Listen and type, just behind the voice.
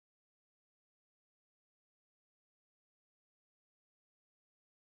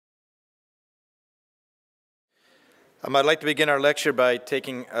I'd like to begin our lecture by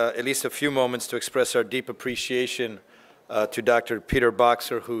taking at least a few moments to express our deep appreciation to Dr. Peter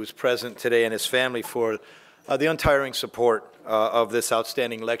Boxer, who's present today, and his family for the untiring support of this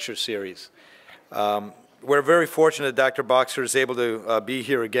outstanding lecture series. We're very fortunate that Dr. Boxer is able to be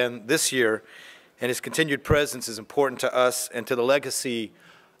here again this year, and his continued presence is important to us and to the legacy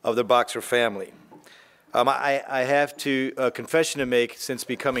of the Boxer family. I have a confession to make. Since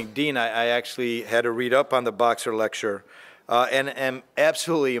becoming dean, I actually had to read up on the Boxer lecture and am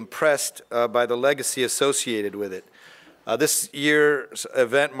absolutely impressed by the legacy associated with it. This year's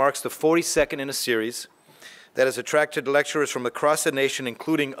event marks the 42nd in a series that has attracted lecturers from across the nation,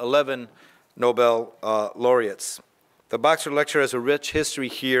 including 11 Nobel laureates. The Boxer lecture has a rich history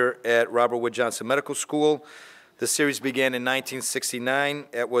here at Robert Wood Johnson Medical School. The series began in 1969.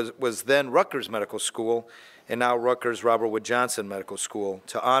 It was then Rutgers Medical School, and now Rutgers Robert Wood Johnson Medical School,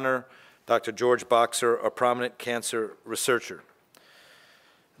 to honor Dr. George Boxer, a prominent cancer researcher.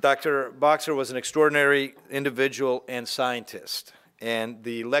 Dr. Boxer was an extraordinary individual and scientist, and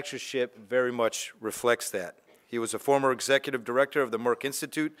the lectureship very much reflects that. He was a former executive director of the Merck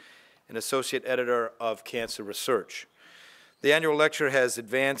Institute and associate editor of Cancer Research. The annual lecture has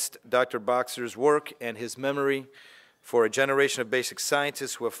advanced Dr. Boxer's work and his memory for a generation of basic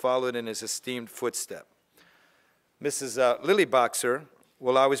scientists who have followed in his esteemed footsteps. Mrs. Lily Boxer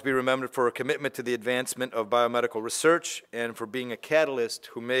will always be remembered for her commitment to the advancement of biomedical research and for being a catalyst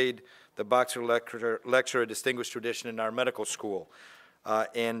who made the Boxer lecture a distinguished tradition in our medical school.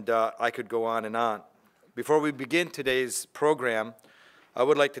 I could go on and on. Before we begin today's program, I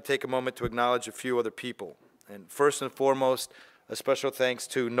would like to take a moment to acknowledge a few other people. And first and foremost, a special thanks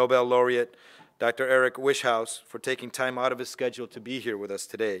to Nobel laureate Dr. Eric Weischaus for taking time out of his schedule to be here with us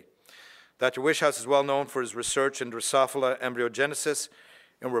today. Dr. Weischaus is well known for his research in Drosophila embryogenesis,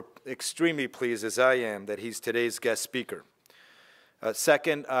 and we're extremely pleased, as I am, that he's today's guest speaker.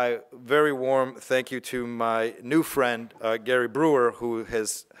 Second, a very warm thank you to my new friend, Gary Brewer, who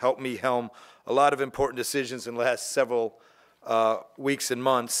has helped me helm a lot of important decisions in the last several weeks and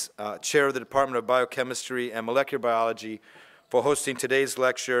months, chair of the Department of Biochemistry and Molecular Biology, for hosting today's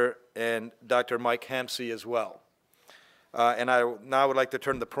lecture, and Dr. Mike Hampsey as well. And I now would like to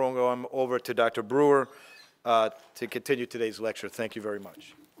turn the program over to Dr. Brewer to continue today's lecture. Thank you very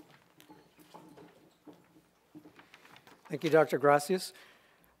much. Thank you, Dr. Gracias.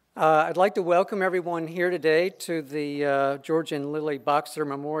 I'd like to welcome everyone here today to the George and Lily Boxer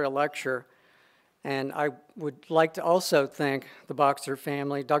Memorial Lecture. And I would like to also thank the Boxer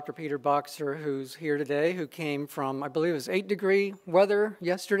family, Dr. Peter Boxer, who's here today, who came from, I believe it was 8-degree weather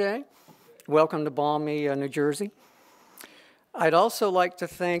yesterday. Welcome to balmy New Jersey. I'd also like to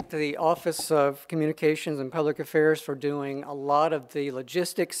thank the Office of Communications and Public Affairs for doing a lot of the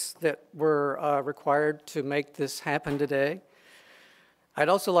logistics that were required to make this happen today. I'd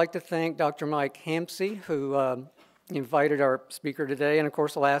also like to thank Dr. Mike Hampsey, who invited our speaker today, and of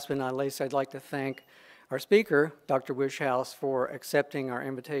course, last but not least, I'd like to thank our speaker, Dr. Weischaus, for accepting our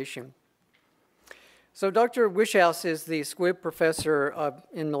invitation. So Dr. Weischaus is the Squibb Professor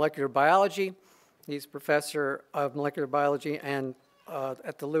in Molecular Biology. He's Professor of Molecular Biology and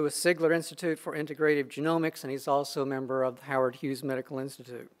at the Louis Sigler Institute for Integrative Genomics, and he's also a member of the Howard Hughes Medical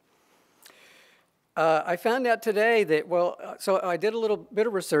Institute. I found out today that, so I did a little bit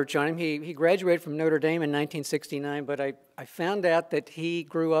of research on him. He graduated from Notre Dame in 1969, but I found out that he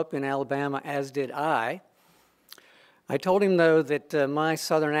grew up in Alabama, as did I. I told him, though, that my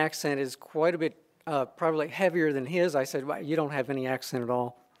southern accent is quite a bit probably heavier than his. I said, well, you don't have any accent at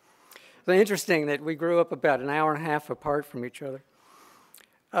all. So interesting that we grew up about an hour and a half apart from each other.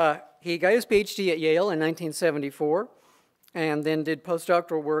 He got his PhD at Yale in 1974 and then did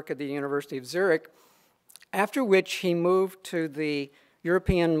postdoctoral work at the University of Zurich, after which he moved to the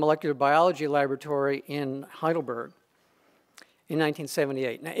European Molecular Biology Laboratory in Heidelberg in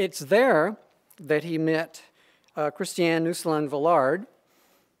 1978. Now, it's there that he met Christiane Nusslein-Villard.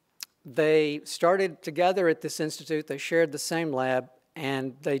 They started together at this institute. They shared the same lab,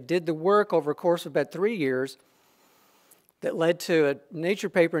 and they did the work over a course of about 3 years that led to a Nature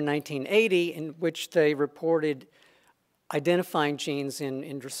paper in 1980 in which they reported identifying genes in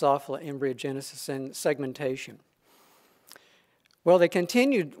Drosophila embryogenesis and segmentation. Well, they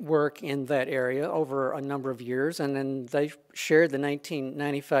continued work in that area over a number of years, and then they shared the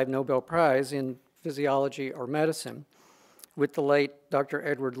 1995 Nobel Prize in Physiology or Medicine with the late Dr.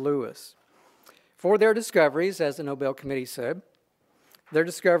 Edward Lewis for their discoveries, as the Nobel Committee said, their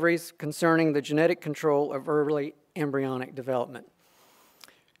discoveries concerning the genetic control of early embryonic development.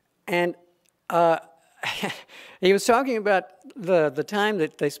 And he was talking about the time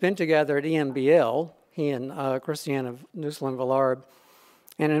that they spent together at EMBL, he and Christiane Nusslein-Villard,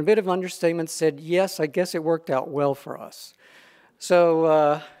 and in a bit of understatement said, yes, I guess it worked out well for us.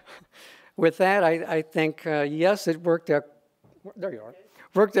 So with that, I think, yes, it worked out, there you are,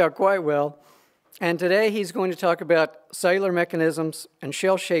 worked out quite well. And today he's going to talk about cellular mechanisms and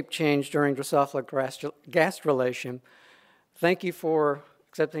shell shape change during Drosophila gastrulation. Thank you for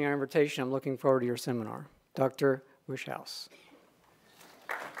accepting our invitation. I'm looking forward to your seminar. Dr. Weischaus.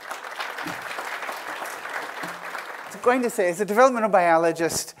 I'm going to say, as a developmental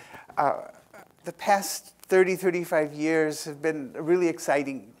biologist, the past 30, 35 years have been a really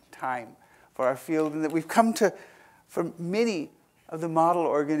exciting time for our field, and that we've come to, for many of the model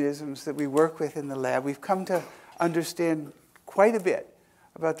organisms that we work with in the lab, we've come to understand quite a bit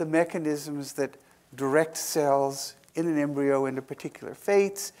about the mechanisms that direct cells in an embryo into particular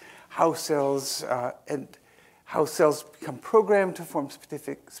fates, how cells become programmed to form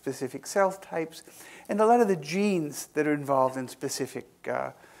specific cell types, and a lot of the genes that are involved in specific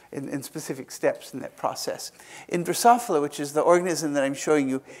steps in that process. In Drosophila, which is the organism that I'm showing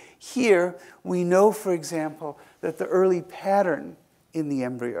you here, we know, for example, that the early pattern in the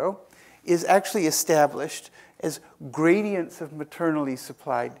embryo is actually established as gradients of maternally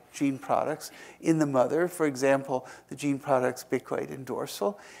supplied gene products in the mother, for example, the gene products bicoid and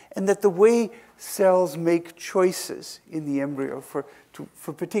dorsal, and that the way cells make choices in the embryo for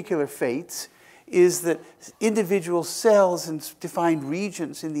particular fates is that individual cells in defined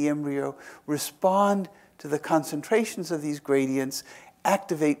regions in the embryo respond to the concentrations of these gradients,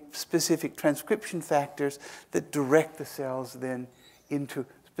 activate specific transcription factors that direct the cells then into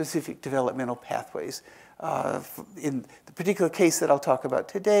specific developmental pathways. In the particular case that I'll talk about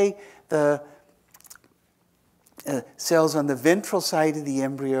today, the cells on the ventral side of the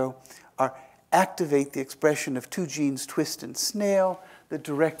embryo activate the expression of two genes, twist and snail, that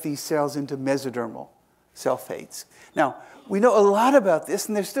direct these cells into mesodermal cell fates. Now, we know a lot about this,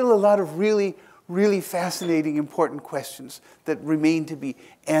 and there's still a lot of really, really fascinating, important questions that remain to be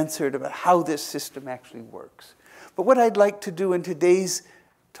answered about how this system actually works. But what I'd like to do in today's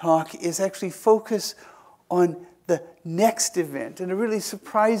talk is actually focus on the next event and a really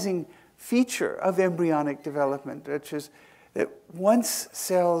surprising feature of embryonic development, which is that once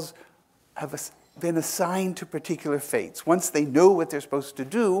cells have been assigned to particular fates, once they know what they're supposed to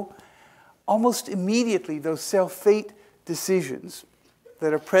do, almost immediately those cell fate decisions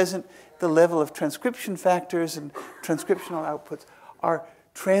that are present at the level of transcription factors and transcriptional outputs are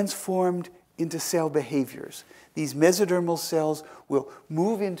transformed into cell behaviors. These mesodermal cells will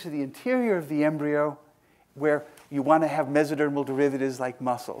move into the interior of the embryo where you want to have mesodermal derivatives like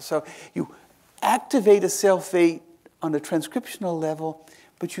muscle. So you activate a cell fate on a transcriptional level,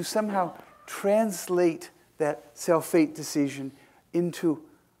 but you somehow translate that cell fate decision into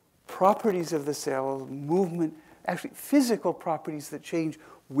properties of the cell, movement, actually physical properties that change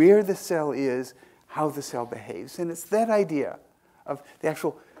where the cell is, how the cell behaves. And it's that idea of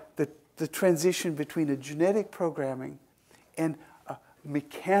the transition between a genetic programming and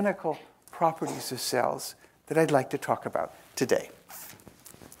mechanical properties of cells that I'd like to talk about today.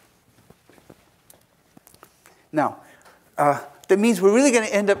 Now, that means we're really going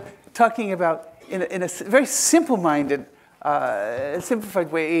to end up talking about, in a very simple-minded,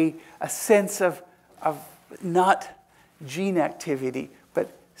 simplified way, a sense of not gene activity, but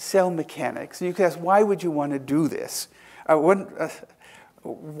cell mechanics. And you could ask, why would you want to do this?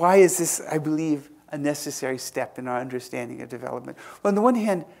 Why is this, I believe, a necessary step in our understanding of development? Well, on the one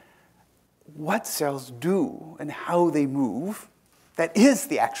hand, what cells do and how they move, that is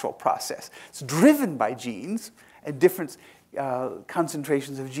the actual process. It's driven by genes and different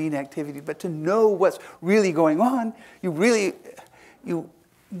concentrations of gene activity. But to know what's really going on, you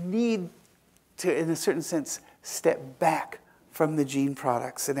need to, in a certain sense, step back from the gene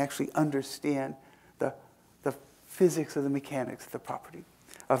products and actually understand the physics of the mechanics of the property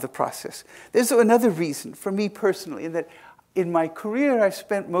of the process. There's another reason for me personally, in that in my career I've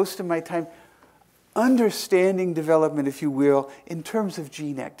spent most of my time understanding development, if you will, in terms of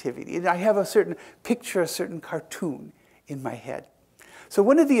gene activity. And I have a certain picture, a certain cartoon in my head. So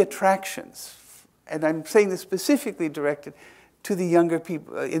one of the attractions, and I'm saying this specifically directed to the younger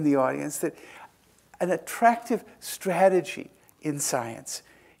people in the audience, that an attractive strategy in science,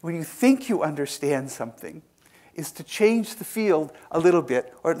 when you think you understand something, is to change the field a little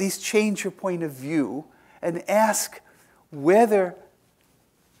bit, or at least change your point of view, and ask whether,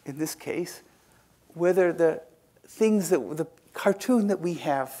 in this case, whether the cartoon that we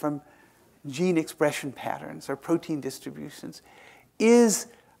have from gene expression patterns or protein distributions is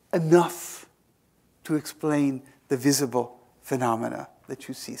enough to explain the visible phenomena that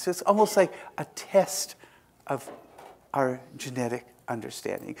you see. So it's almost like a test of our genetic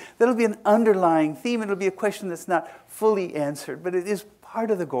understanding. That'll be an underlying theme. It'll be a question that's not fully answered, but it is part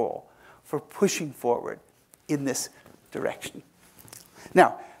of the goal for pushing forward in this direction.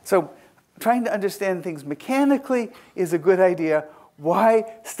 Now, so trying to understand things mechanically is a good idea. Why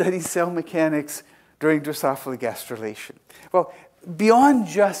study cell mechanics during Drosophila gastrulation? Well, beyond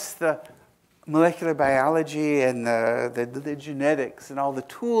just the molecular biology and the genetics and all the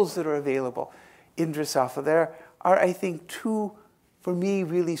tools that are available in Drosophila, there are, I think, two, for me,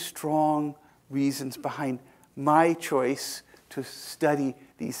 really strong reasons behind my choice to study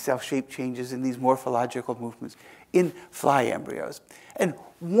these cell shape changes and these morphological movements in fly embryos. And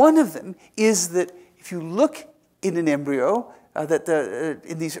one of them is that if you look in an embryo,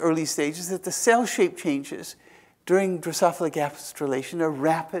 in these early stages, that the cell shape changes during Drosophila gastrulation are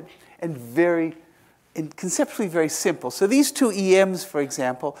rapid and conceptually very simple. So these two EMs, for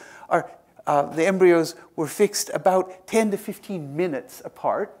example, are the embryos were fixed about 10 to 15 minutes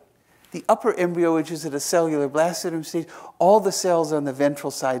apart. The upper embryo, which is at a cellular blastoderm stage, all the cells on the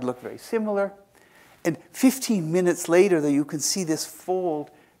ventral side look very similar. And 15 minutes later, though, you can see this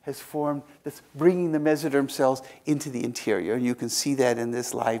fold has formed that's bringing the mesoderm cells into the interior. And you can see that in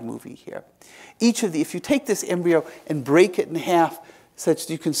this live movie here. If you take this embryo and break it in half, such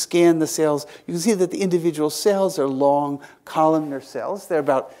that you can scan the cells, you can see that the individual cells are long columnar cells. They're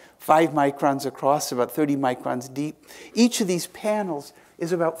about 5 microns across, about 30 microns deep. Each of these panels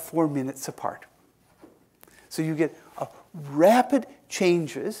is about 4 minutes apart. So you get rapid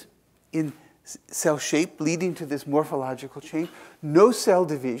changes in cell shape leading to this morphological change. No cell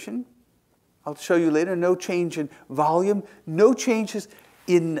division. I'll show you later. No change in volume. No changes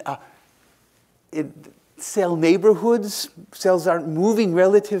in cell neighborhoods. Cells aren't moving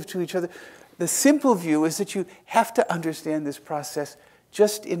relative to each other. The simple view is that you have to understand this process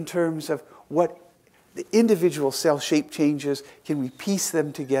just in terms of what the individual cell shape changes. Can we piece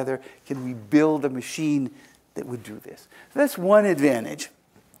them together? Can we build a machine that would do this? So that's one advantage.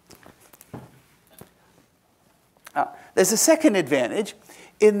 There's a second advantage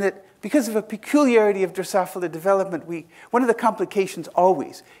in that because of a peculiarity of Drosophila development, one of the complications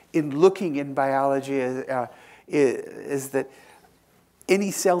always in looking in biology is that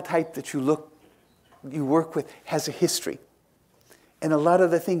any cell type that you work with has a history. And a lot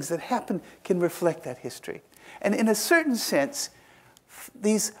of the things that happen can reflect that history. And in a certain sense,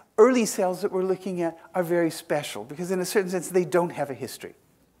 these early cells that we're looking at are very special because in a certain sense, they don't have a history.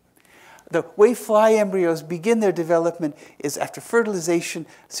 The way fly embryos begin their development is after fertilization,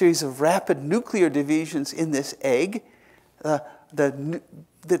 a series of rapid nuclear divisions in this egg.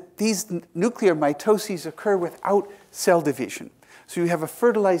 These nuclear mitoses occur without cell division. So you have a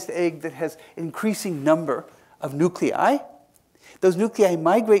fertilized egg that has an increasing number of nuclei. Those nuclei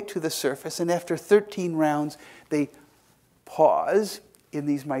migrate to the surface, and after 13 rounds, they pause in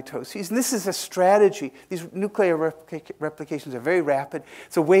these mitoses. And this is a strategy. These nuclear replications are very rapid.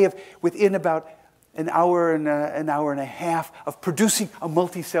 It's a way of, within about an hour and a half, of producing a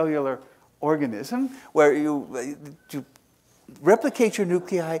multicellular organism where you replicate your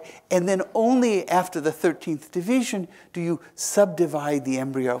nuclei, and then only after the 13th division do you subdivide the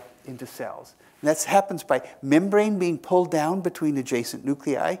embryo into cells. And that happens by membrane being pulled down between adjacent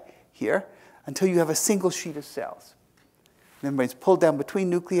nuclei here until you have a single sheet of cells. Membranes pulled down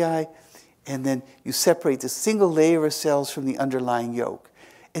between nuclei, and then you separate the single layer of cells from the underlying yolk.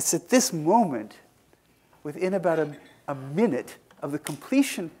 It's at this moment, within about a minute of the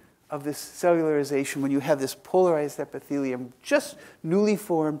completion of this cellularization, when you have this polarized epithelium just newly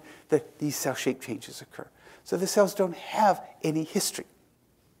formed, that these cell shape changes occur. So the cells don't have any history.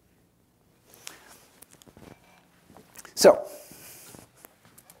 So,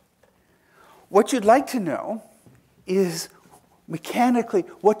 what you'd like to know is mechanically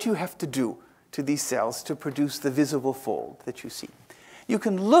what you have to do to these cells to produce the visible fold that you see. You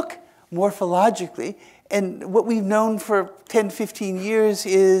can look morphologically, and what we've known for 10, 15 years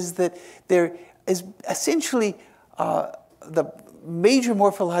is that there is essentially the major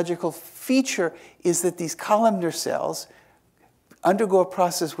morphological feature is that these columnar cells undergo a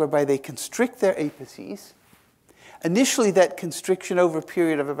process whereby they constrict their apices. Initially, that constriction over a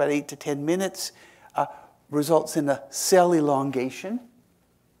period of about 8 to 10 minutes results in a cell elongation.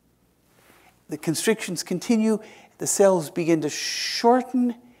 The constrictions continue, the cells begin to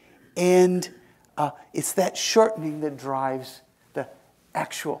shorten, and it's that shortening that drives the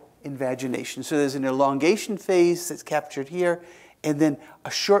actual invagination. So there's an elongation phase that's captured here, and then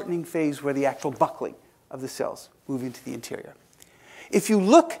a shortening phase where the actual buckling of the cells move into the interior. If you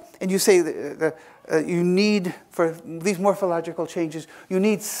look and you say you need, for these morphological changes, you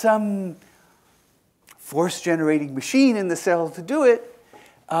need some force-generating machine in the cell to do it.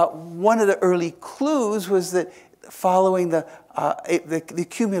 One of the early clues was that following the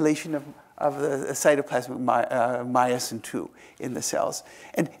accumulation of the cytoplasmic myosin 2 in the cells.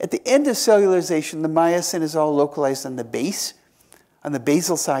 And at the end of cellularization, the myosin is all localized on the base, on the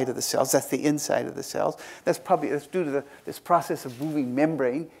basal side of the cells. That's the inside of the cells. That's due to this process of moving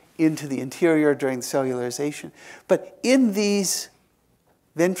membrane into the interior during the cellularization. But in these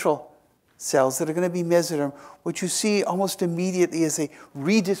ventral cells that are going to be mesoderm, what you see almost immediately is a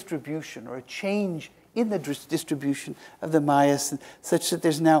redistribution or a change in the distribution of the myosin, such that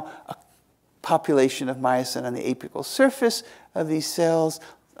there's now a population of myosin on the apical surface of these cells,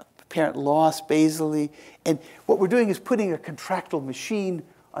 apparent loss basally. And what we're doing is putting a contractile machine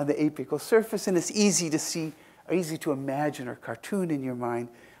on the apical surface, and it's easy to see, or easy to imagine or cartoon in your mind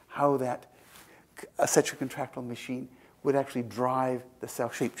how that such a contractile machine would actually drive the cell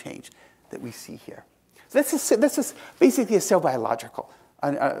shape change that we see here. So that's basically a cell biological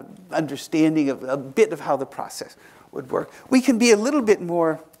understanding of a bit of how the process would work. We can be a little bit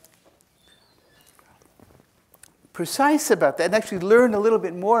more precise about that and actually learn a little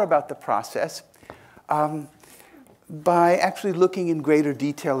bit more about the process by actually looking in greater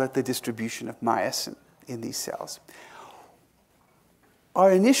detail at the distribution of myosin in these cells.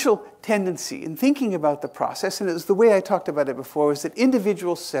 Our initial tendency in thinking about the process, and it was the way I talked about it before, was that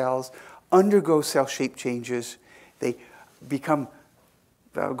individual cells undergo cell shape changes. They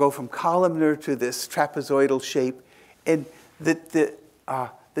go from columnar to this trapezoidal shape, and the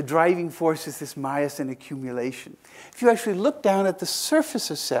driving force is this myosin accumulation. If you actually look down at the surface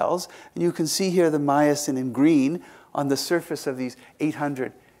of cells, and you can see here the myosin in green on the surface of these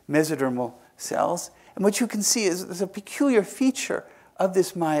 800 mesodermal cells, and what you can see is a peculiar feature of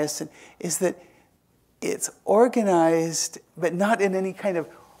this myosin is that it's organized, but not in any kind of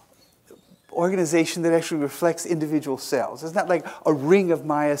organization that actually reflects individual cells. It's not like a ring of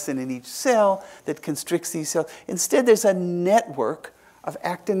myosin in each cell that constricts these cells. Instead, there's a network of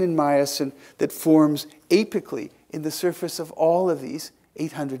actin and myosin that forms apically in the surface of all of these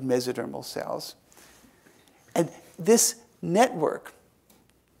 800 mesodermal cells. And this network,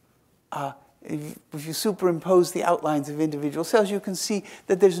 if you superimpose the outlines of individual cells, you can see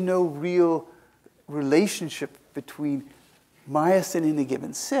that there's no real relationship between myosin in a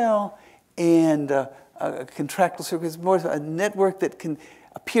given cell and a contractile circuit. It's more a network that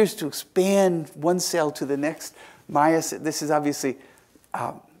appears to expand one cell to the next. Myosin, this is obviously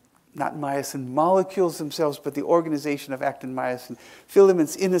not myosin molecules themselves, but the organization of actin myosin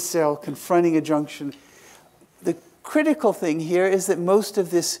filaments in a cell confronting a junction. The critical thing here is that most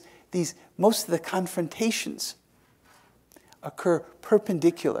of the confrontations occur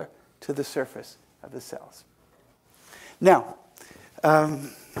perpendicular to the surface of the cells. Now,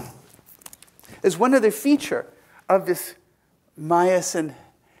 there's one other feature of this myosin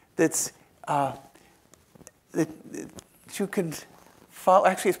that you can follow.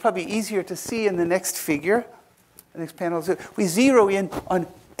 Actually, it's probably easier to see in the next figure, the next panel. So we zero in on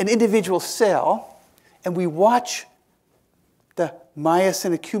an individual cell, and we watch the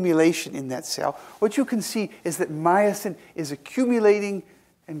myosin accumulation in that cell. What you can see is that myosin is accumulating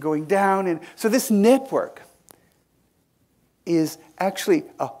and going down. And so this network is actually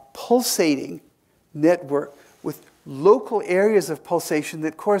a pulsating network with local areas of pulsation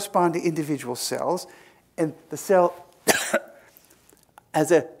that correspond to individual cells. And the cell,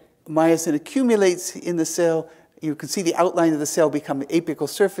 as a myosin accumulates in the cell, you can see the outline of the cell become the apical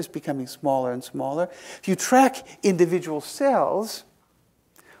surface becoming smaller and smaller. If you track individual cells,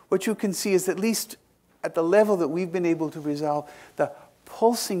 what you can see is, at least at the level that we've been able to resolve, the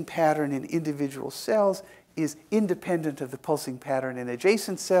pulsing pattern in individual cells is independent of the pulsing pattern in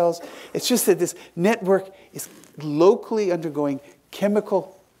adjacent cells. It's just that this network is locally undergoing in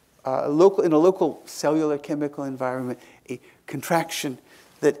a local cellular chemical environment, a contraction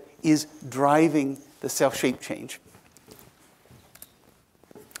that is driving the cell shape change.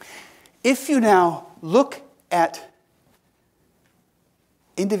 If you now look at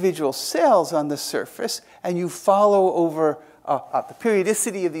individual cells on the surface and you follow over the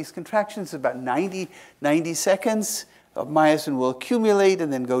periodicity of these contractions, about 90 seconds, myosin will accumulate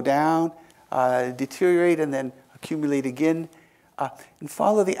and then go down, deteriorate and then accumulate again. And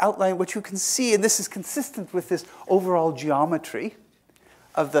follow the outline, what you can see, and this is consistent with this overall geometry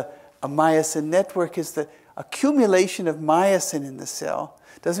of a myosin network, is the accumulation of myosin in the cell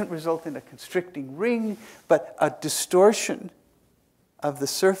doesn't result in a constricting ring, but a distortion of the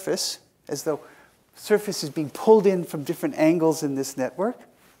surface, as though surface is being pulled in from different angles in this network.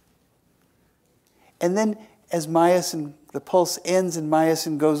 And then as myosin, the pulse ends and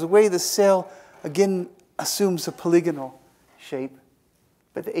myosin goes away, the cell again assumes a polygonal shape,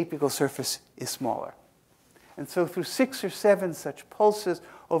 but the apical surface is smaller. And so through 6 or 7 such pulses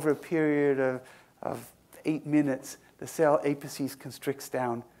over a period of 8 minutes, the cell apices constricts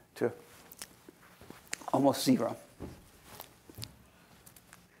down to almost 0.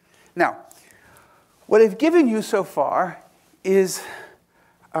 Now, what I've given you so far is,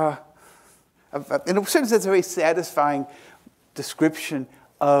 in a sense, it's a very satisfying description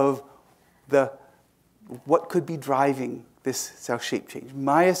of what could be driving this cell shape change,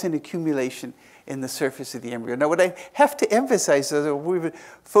 myosin accumulation in the surface of the embryo. Now, what I have to emphasize is that we've been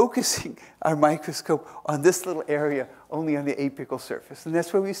focusing our microscope on this little area, only on the apical surface, and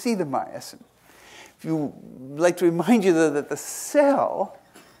that's where we see the myosin. If you like to remind you, though, that the cell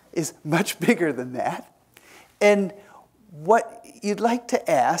is much bigger than that, and what you'd like to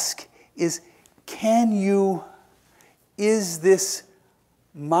ask is, is this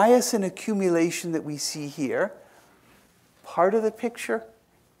myosin accumulation that we see here part of the picture?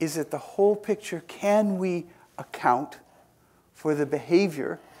 Is it the whole picture? Can we account for the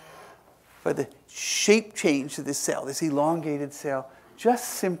behavior, for the shape change of this cell, this elongated cell,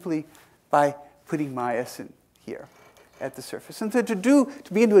 just simply by putting myosin here at the surface? And so to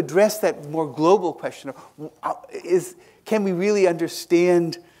begin to address that more global question of, can we really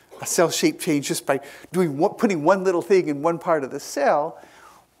understand a cell shape change just by putting one little thing in one part of the cell?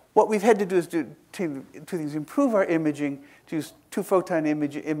 What we've had to do is two things: improve our imaging, to use 2-photon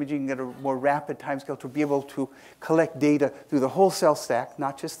imaging at a more rapid timescale to be able to collect data through the whole cell stack,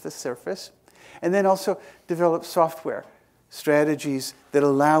 not just the surface, and then also develop software strategies that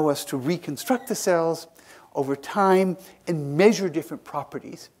allow us to reconstruct the cells over time and measure different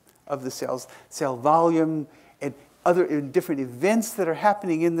properties of the cells, cell volume, and other different events that are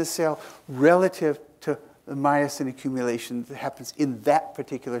happening in the cell relative to the myosin accumulation that happens in that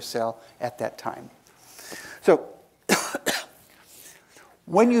particular cell at that time. So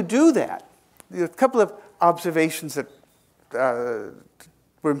when you do that, a couple of observations that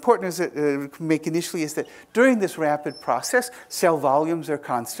were important to make initially is that during this rapid process, cell volumes are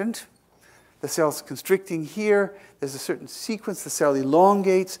constant. The cell's constricting here. There's a certain sequence. The cell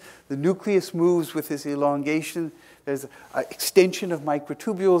elongates. The nucleus moves with this elongation. There's an extension of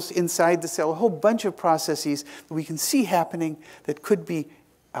microtubules inside the cell, a whole bunch of processes that we can see happening that could be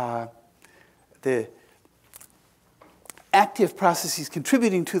the active processes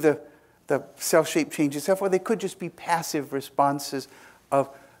contributing to the cell shape change itself, or they could just be passive responses of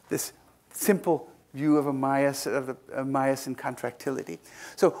this simple view of a myosin contractility.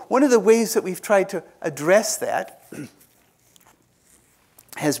 So one of the ways that we've tried to address that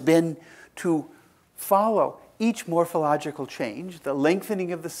has been to follow each morphological change, the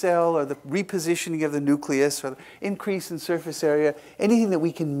lengthening of the cell or the repositioning of the nucleus or the increase in surface area, anything that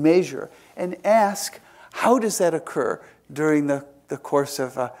we can measure, and ask, how does that occur during the course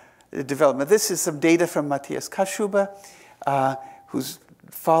of development? This is some data from Matthias Kaschuber, who's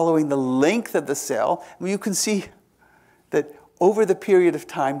following the length of the cell. You can see that over the period of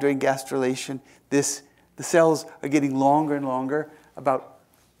time during gastrulation, the cells are getting longer and longer, about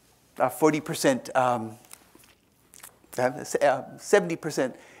 40%,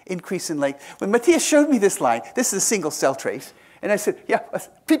 70% increase in length. When Matthias showed me this line, this is a single cell trace, and I said, yeah,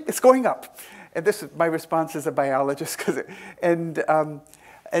 it's going up. And this is my response as a biologist. And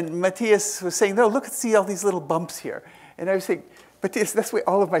Matthias was saying, no, look, see all these little bumps here. And I was saying, Matthias, that's the way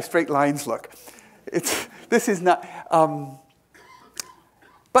all of my straight lines look. This is not,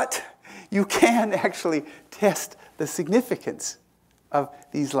 but you can actually test the significance of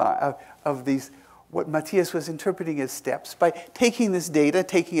these, what Matthias was interpreting as steps, by taking this data,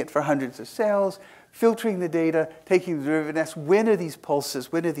 taking it for hundreds of cells, filtering the data, taking the derivative, and ask, when are these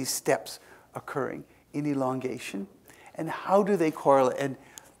pulses, when are these steps occurring in elongation, and how do they correlate, and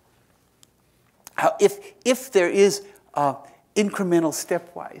how, if there is incremental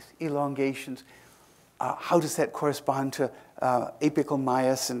stepwise elongations, how does that correspond to apical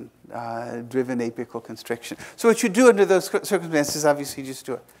myosin driven apical constriction? So what you do under those circumstances, obviously, you just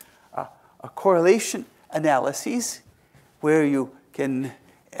do a correlation analyses where you can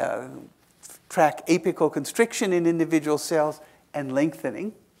track apical constriction in individual cells and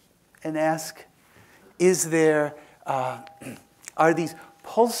lengthening, and ask, are these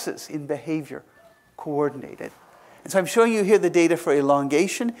pulses in behavior coordinated? And so I'm showing you here the data for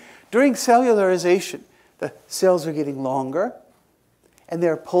elongation. During cellularization, the cells are getting longer, and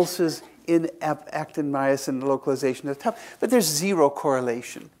there are pulses in actin myosin localization at the top, but there's zero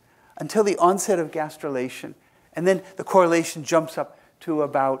correlation until the onset of gastrulation, and then the correlation jumps up to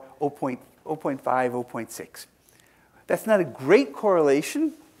about 0.5, 0.6. That's not a great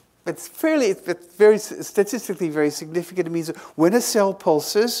correlation. It's very statistically very significant. It means that when a cell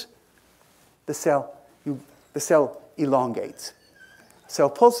pulses, the cell elongates. Cell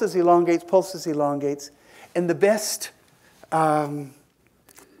pulses, elongates. And the best, you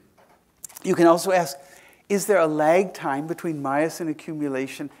can also ask, is there a lag time between myosin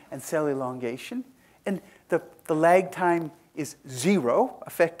accumulation and cell elongation? And the lag time is 0,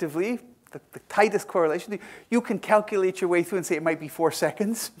 effectively, the tightest correlation. You can calculate your way through and say it might be 4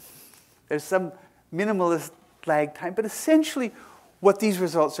 seconds. There's some minimalist lag time, but essentially what these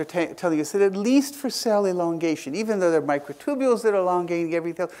results are telling us that at least for cell elongation, even though there are microtubules that are elongating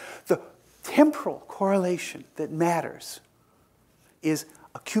everything else, the temporal correlation that matters is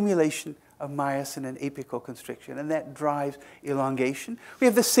accumulation of myosin and apical constriction, and that drives elongation. We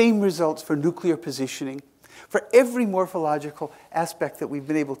have the same results for nuclear positioning. For every morphological aspect that we've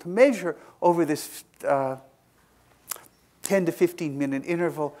been able to measure over this 10 to 15 minute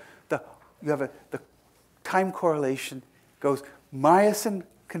interval, the time correlation goes myosin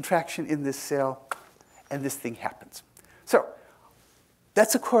contraction in this cell, and this thing happens. So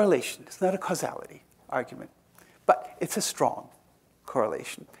that's a correlation. It's not a causality argument, but it's a strong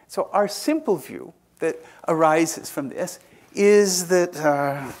correlation. So our simple view that arises from this is that,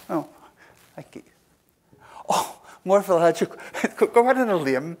 morphological, go out on a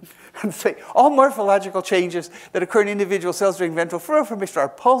limb and say all morphological changes that occur in individual cells during ventral furrow formation are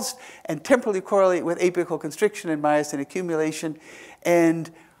pulsed and temporally correlate with apical constriction and myosin accumulation.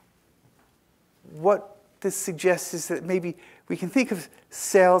 And what this suggests is that maybe we can think of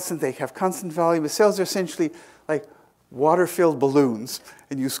cells, since they have constant volume, as cells are essentially like water-filled balloons,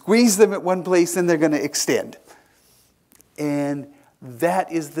 and you squeeze them at one place, then they're going to extend. And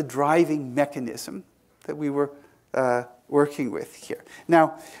that is the driving mechanism that we were working with here.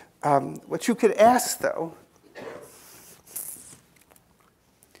 Now, what you could ask, though,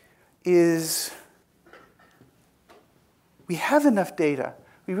 is we have enough data.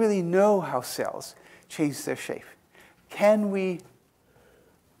 We really know how cells change their shape. Can we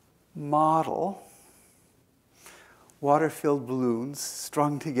model water-filled balloons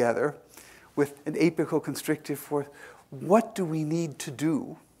strung together with an apical constrictive force? What do we need to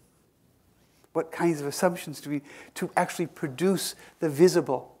do? What kinds of assumptions do we to actually produce the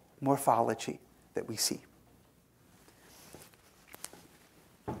visible morphology that we see?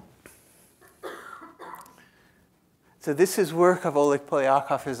 So this is work of Oleg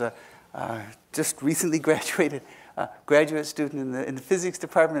Polyakov, who's a just recently graduated graduate student in the physics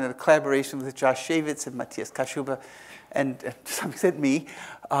department, in a collaboration with Josh Shavitz and Matthias Kashuba, and to some extent me.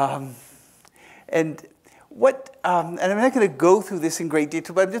 And I'm not going to go through this in great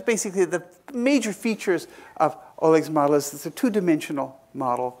detail, but just basically the major features of Oleg's model is it's a two-dimensional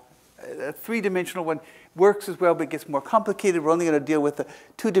model. A three-dimensional one works as well, but gets more complicated. We're only going to deal with the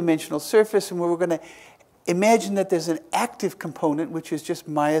two-dimensional surface, and we're going to imagine that there's an active component, which is just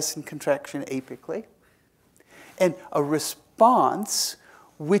myosin contraction apically, and a response,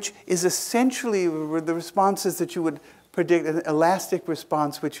 which is essentially the responses that you would predict, an elastic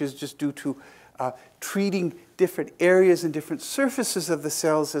response, which is just due to treating different areas and different surfaces of the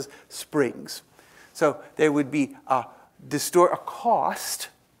cells as springs. So there would be a cost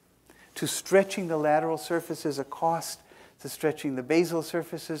to stretching the lateral surfaces, a cost to stretching the basal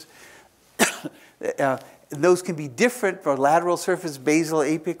surfaces. Those can be different for lateral surface, basal,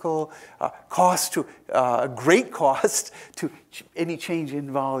 apical, a great cost to any change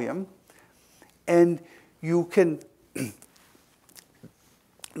in volume. And you can,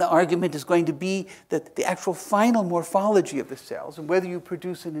 the argument is going to be that the actual final morphology of the cells, and whether you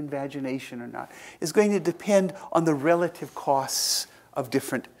produce an invagination or not, is going to depend on the relative costs of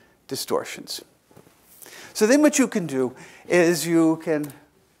different distortions. So then what you can do is you can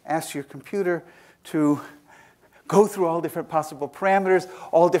ask your computer to go through all different possible parameters,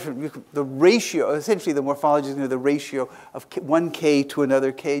 all different, the ratio, essentially the morphology is the ratio of one K to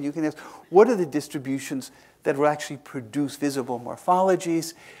another K. And you can ask, what are the distributions that will actually produce visible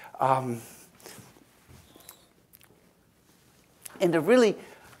morphologies? And a really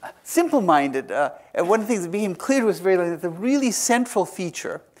simple-minded, one of the things that became clear to us very early, that the really central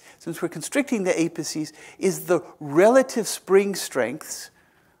feature, since we're constricting the apices, is the relative spring strengths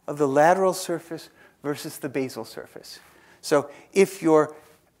of the lateral surface versus the basal surface. So if your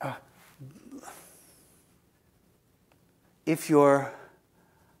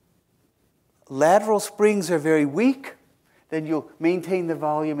lateral springs are very weak, then you'll maintain the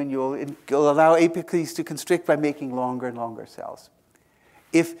volume and you'll allow apicles to constrict by making longer and longer cells.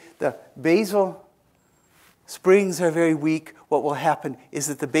 If the basal springs are very weak, what will happen is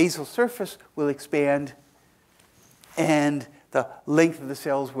that the basal surface will expand and the length of the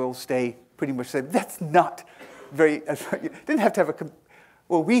cells will stay pretty much the same. That's not very, you didn't have to have a,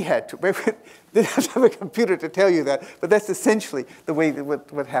 well, we had to, but we didn't have to have a computer to tell you that, but that's essentially the way that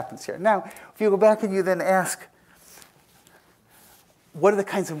what happens here. Now, if you go back and you then ask, what are the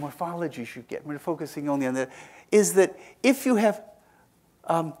kinds of morphologies you get? We're focusing only on that. Is that if you have,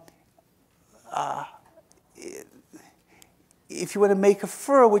 if you want to make a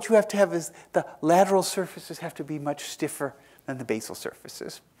fur, what you have to have is the lateral surfaces have to be much stiffer than the basal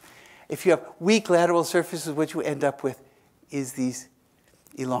surfaces. If you have weak lateral surfaces, what you end up with is these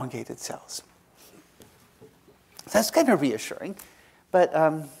elongated cells. So that's kind of reassuring. But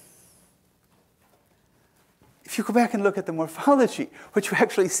if you go back and look at the morphology, what you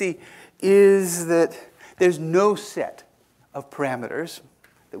actually see is that there's no set of parameters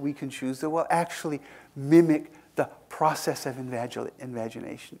that we can choose that will actually mimic the process of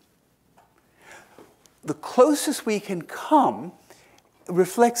invagination. The closest we can come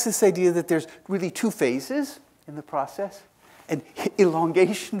reflects this idea that there's really two phases in the process, an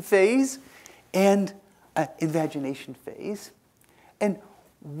elongation phase and an invagination phase. And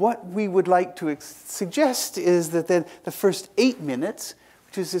what we would like to suggest is that then the first 8 minutes,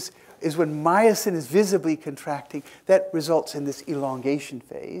 which is when myosin is visibly contracting, that results in this elongation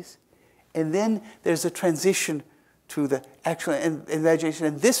phase. And then there's a transition to the actual invagination.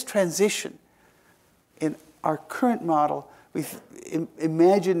 And this transition, in our current model, we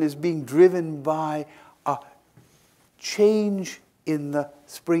imagine is being driven by a change in the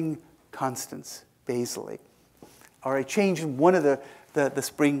spring constants basally, or a change in one of the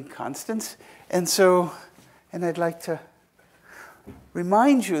spring constants. And so, and I'd like to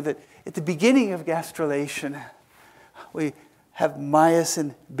remind you that at the beginning of gastrulation, we have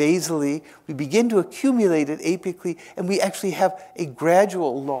myosin basally. We begin to accumulate it apically, and we actually have a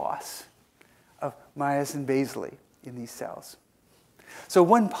gradual loss of myosin basally in these cells. So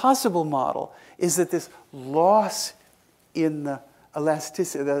one possible model is that this loss in the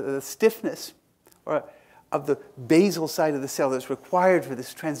elasticity, the stiffness, or of the basal side of the cell that's required for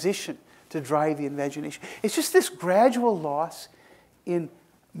this transition to drive the invagination. It's just this gradual loss in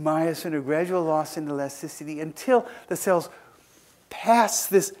myosin, or gradual loss in elasticity, until the cells pass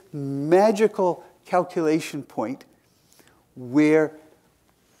this magical calculation point where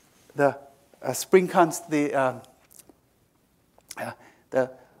the spring constant, the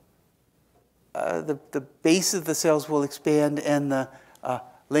base of the cells will expand and the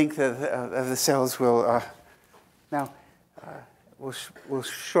length of the cells will will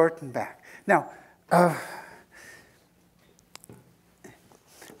shorten back. Now, if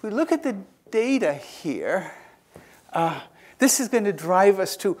we look at the data here, this is going to drive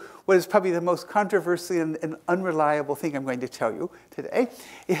us to what is probably the most controversial and unreliable thing I'm going to tell you today,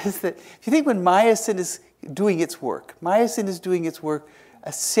 is that if you think when myosin is doing its work, myosin is doing its work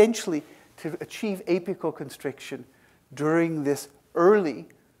essentially to achieve apical constriction during this early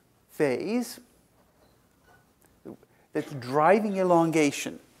phase that's driving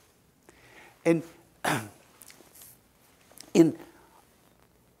elongation. And in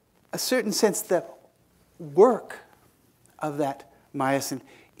a certain sense, the work of that myosin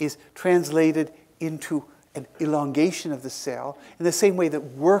is translated into an elongation of the cell in the same way that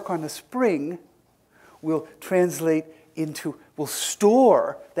work on a spring will translate into, will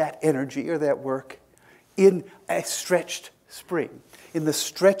store that energy or that work in a stretched spring, in the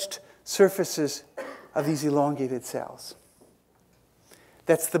stretched surfaces of these elongated cells.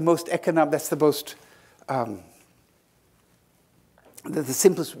 That's the most economic, that's the most, the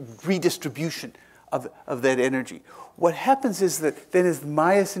simplest redistribution of that energy. What happens is that then as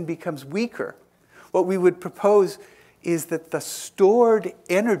myosin becomes weaker, what we would propose is that the stored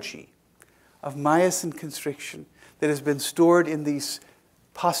energy of myosin constriction that has been stored in these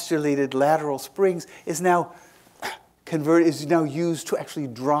postulated lateral springs is now used to actually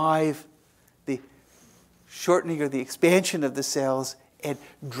drive the shortening or the expansion of the cells and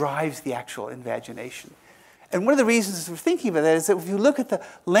drives the actual invagination. And one of the reasons for thinking about that is that if you look at the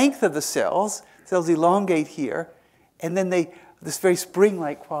length of the cells elongate here, and then this very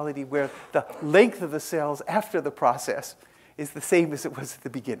spring-like quality where the length of the cells after the process is the same as it was at the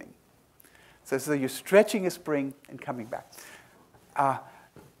beginning. So you're stretching a spring and coming back.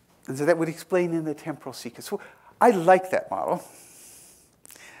 And so that would explain in the temporal sequence. So I like that model.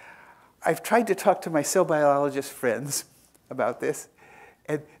 I've tried to talk to my cell biologist friends about this,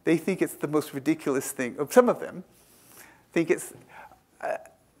 and they think it's the most ridiculous thing. Some of them think it's,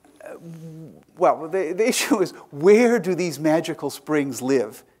 well, the issue is, where do these magical springs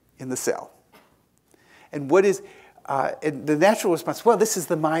live in the cell? And what is and the natural response? Well, this is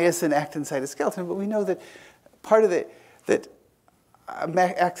the myosin actin cytoskeleton, but we know that part of it, that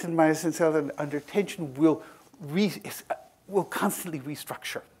actin myosin skeleton under tension will constantly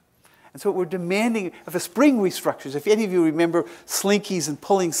restructure. And so what we're demanding, if a spring restructures, if any of you remember slinkies and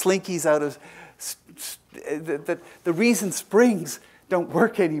pulling slinkies out of, the reason springs don't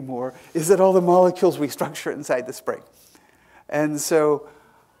work anymore is that all the molecules restructure inside the spring. And so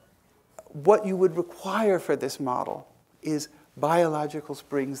what you would require for this model is biological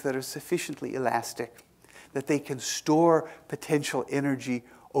springs that are sufficiently elastic that they can store potential energy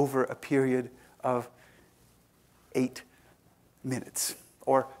over a period of 8 minutes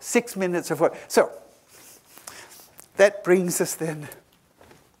or 6 minutes of what. So that brings us then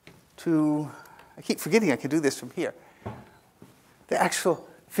to, I keep forgetting I can do this from here, the actual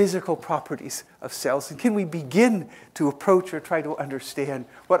physical properties of cells. And can we begin to approach or try to understand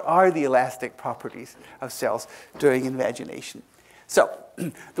what are the elastic properties of cells during invagination? So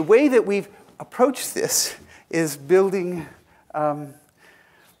the way that we've approached this is building,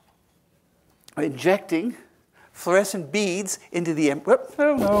 injecting fluorescent beads into the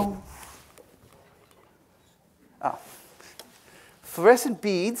fluorescent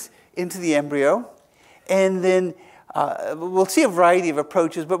beads into the embryo, and then we'll see a variety of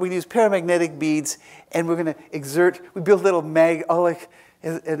approaches, but we use paramagnetic beads, and we're going to we build little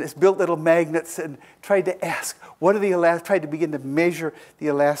built little magnets and tried to ask what are the tried to begin to measure the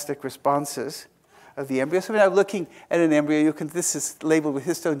elastic responses of the embryo. So we're now looking at an embryo. This is labeled with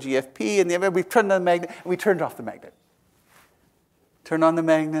histone GFP, and the embryo, we've turned on the magnet and we turned off the magnet. Turn on the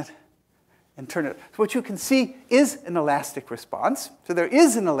magnet and turn it. So what you can see is an elastic response. So there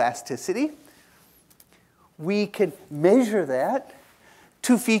is an elasticity. We can measure that.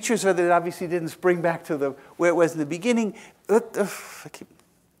 Two features are that it obviously didn't spring back to where it was in the beginning. But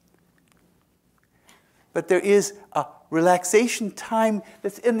there is a relaxation time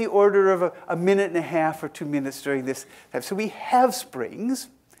that's in the order of a minute and a half or 2 minutes during this time. So we have springs,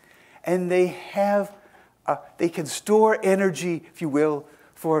 and they can store energy, if you will,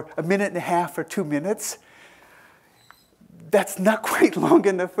 for a minute and a half or 2 minutes. That's not quite long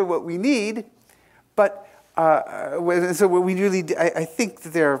enough for what we need, but so what we really, I think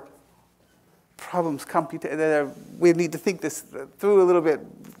that there are problems, we need to think this through a little bit.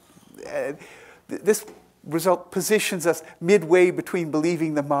 This result positions us midway between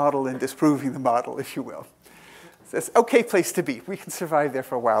believing the model and disproving the model, if you will. So it's an okay place to be. We can survive there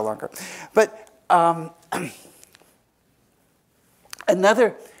for a while longer. But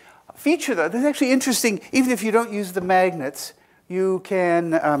another feature, though, that's actually interesting, even if you don't use the magnets, you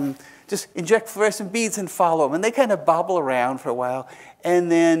can just inject fluorescent beads and follow them. And they kind of bobble around for a while. And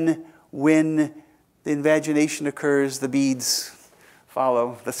then when the invagination occurs, the beads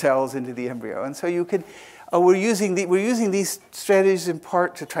follow the cells into the embryo. And so you can, we're using these strategies in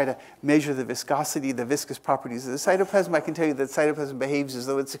part to try to measure the viscosity, the viscous properties of the cytoplasm. I can tell you that cytoplasm behaves as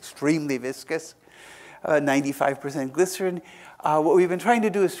though it's extremely viscous, 95% glycerin. What we've been trying to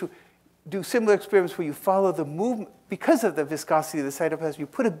do is to do similar experiments where you follow the movement. Because of the viscosity of the cytoplasm, you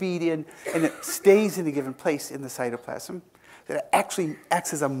put a bead in, and it stays in a given place in the cytoplasm. That actually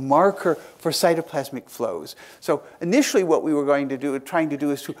acts as a marker for cytoplasmic flows. So initially what we were trying to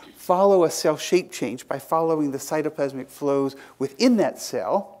do is to follow a cell shape change by following the cytoplasmic flows within that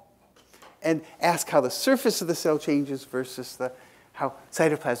cell and ask how the surface of the cell changes versus how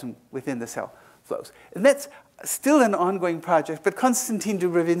cytoplasm within the cell flows. And that's still an ongoing project, but Konstantin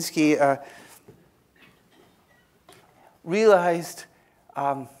Dubrovinsky realized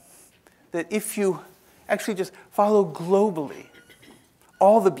that if you actually just follow globally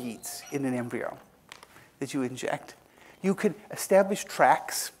all the beads in an embryo that you inject, you can establish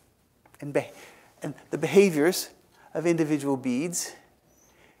tracks and the behaviors of individual beads.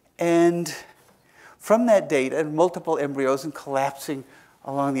 And from that data, and multiple embryos and collapsing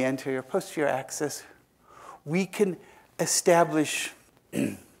along the anterior-posterior axis, we can establish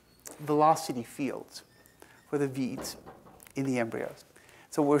velocity fields for the beads in the embryos.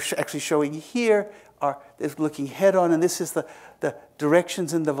 So we're actually showing here is looking head-on, and this is the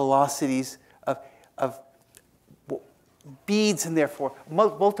directions and the velocities of beads, and therefore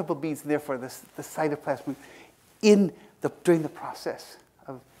multiple beads, and therefore the cytoplasm during the process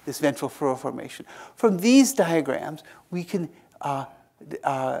of this ventral furrow formation. From these diagrams, we can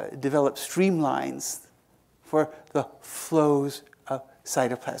develop streamlines for the flows of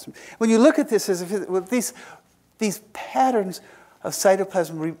cytoplasm. When you look at this, these patterns of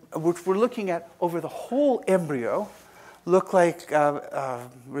cytoplasm, which we're looking at over the whole embryo, look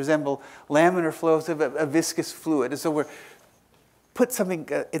resemble laminar flows of a viscous fluid. And so put something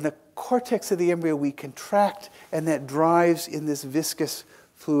in the cortex of the embryo, we contract, and that drives in this viscous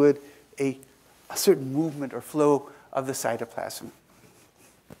fluid a certain movement or flow of the cytoplasm.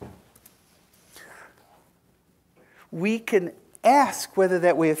 We can ask whether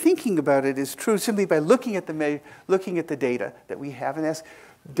that way of thinking about it is true simply by looking at the data that we have and ask,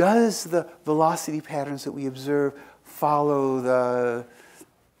 does the velocity patterns that we observe follow the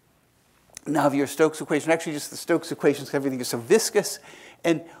Navier-Stokes equation? Actually, just the Stokes equation, because everything is so viscous.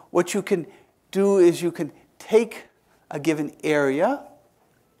 And what you can do is you can take a given area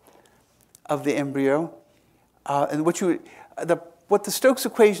of the embryo, and what the Stokes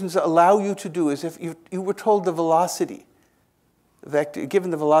equations allow you to do is if you were told the velocity vector, given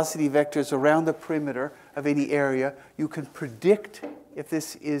the velocity vectors around the perimeter of any area, you can predict if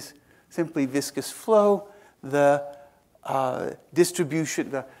this is simply viscous flow, the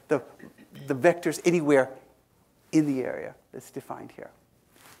distribution, the vectors anywhere in the area that's defined here.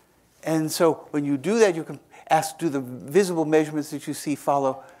 And so when you do that, you can ask, do the visible measurements that you see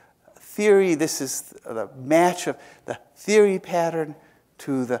follow theory? This is the match of the theory pattern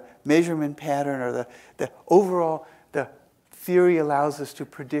to the measurement pattern, or the overall, the theory allows us to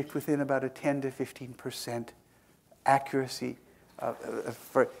predict within about a 10 to 15% accuracy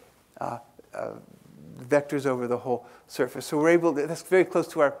for vectors over the whole surface. So we're able to, that's very close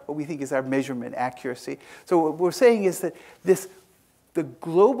to what we think is our measurement accuracy. So what we're saying is that the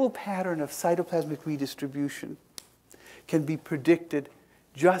global pattern of cytoplasmic redistribution can be predicted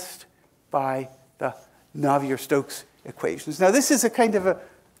just by the Navier-Stokes equations. Now this is a kind of a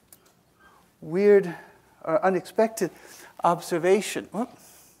weird or unexpected observation.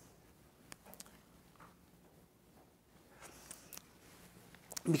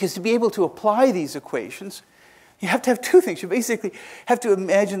 Because to be able to apply these equations, you have to have two things. You basically have to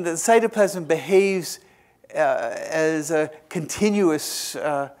imagine that the cytoplasm behaves as a continuous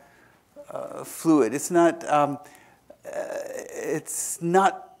fluid. It's not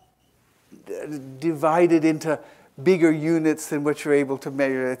divided into bigger units than what you're able to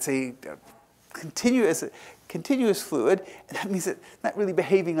measure. It's a continuous fluid, and that means it's not really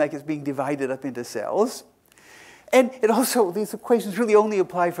behaving like it's being divided up into cells. And it also, these equations really only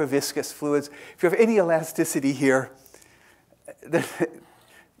apply for viscous fluids. If you have any elasticity here,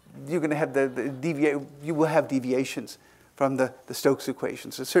 you're going to have you will have deviations from the Stokes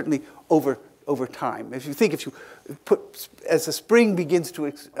equations. So certainly over time. If you put, as the spring begins to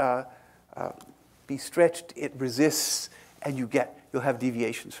be stretched, it resists, and you'll have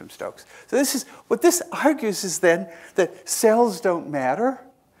deviations from Stokes. So what this argues is then that cells don't matter,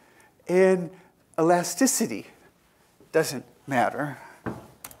 and elasticity doesn't matter.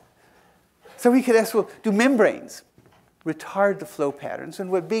 So we could ask, well, do membranes retard the flow patterns? And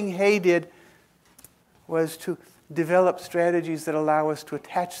what Bing-Hay did was to develop strategies that allow us to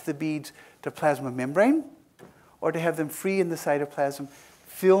attach the beads to plasma membrane, or to have them free in the cytoplasm,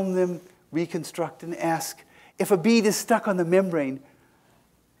 film them, reconstruct, and ask, if a bead is stuck on the membrane,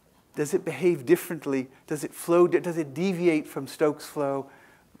 does it behave differently? Does it flow? Does it deviate from Stokes flow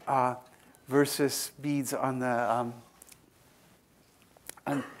versus beads on the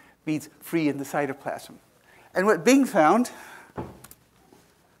beads free in the cytoplasm? And what Bing found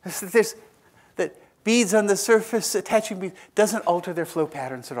is that beads on the surface, attaching beads, doesn't alter their flow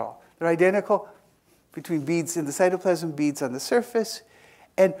patterns at all. They're identical between beads in the cytoplasm, beads on the surface,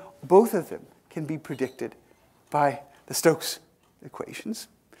 and both of them can be predicted by the Stokes equations,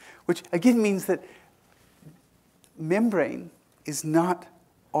 which again means that membrane is not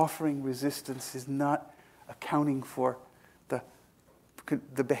offering resistance, is not accounting for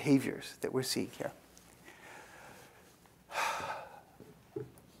the behaviors that we're seeing here.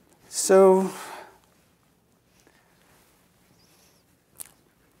 So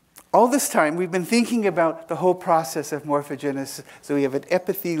all this time, we've been thinking about the whole process of morphogenesis. So we have an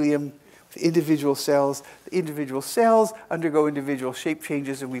epithelium with individual cells. The individual cells undergo individual shape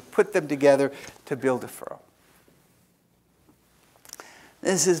changes, and we put them together to build a furrow.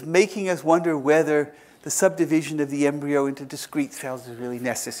 This is making us wonder whether the subdivision of the embryo into discrete cells is really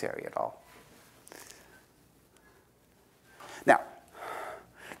necessary at all. Now,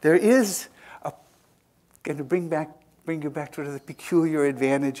 there is going to bring you back to the peculiar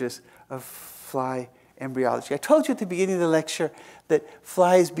advantages of fly embryology. I told you at the beginning of the lecture that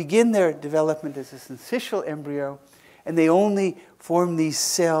flies begin their development as a syncytial embryo, and they only form these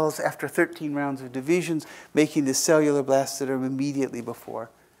cells after 13 rounds of divisions, making the cellular blastoderm immediately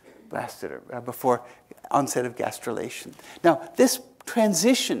before onset of gastrulation. Now, this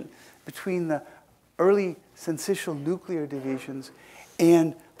transition between the early syncytial nuclear divisions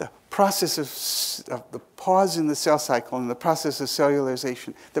and the process of the pause in the cell cycle and the process of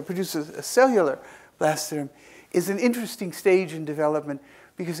cellularization that produces a cellular blastoderm is an interesting stage in development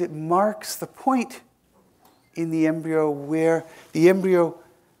because it marks the point in the embryo where the embryo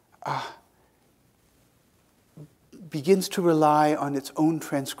begins to rely on its own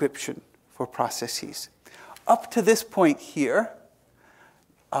transcription for processes. Up to this point here,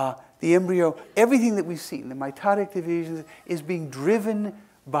 the embryo, everything that we've seen, the mitotic divisions, is being driven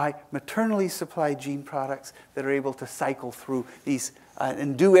by maternally supplied gene products that are able to cycle through these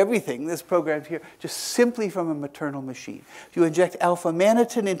and do everything that's programmed here just simply from a maternal machine. If you inject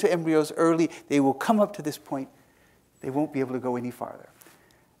alpha-mannitine into embryos early, they will come up to this point. They won't be able to go any farther.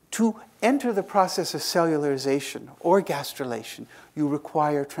 To enter the process of cellularization or gastrulation, you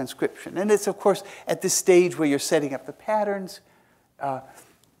require transcription. And it's, of course, at this stage where you're setting up the patterns of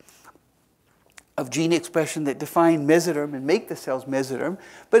gene expression that define mesoderm and make the cells mesoderm,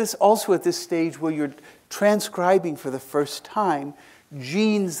 but it's also at this stage where you're transcribing for the first time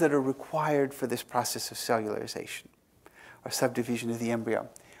genes that are required for this process of cellularization or subdivision of the embryo.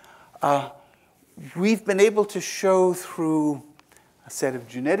 We've been able to show through a set of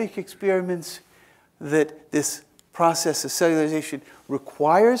genetic experiments that this process of cellularization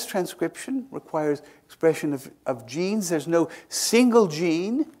requires transcription, requires expression of genes. There's no single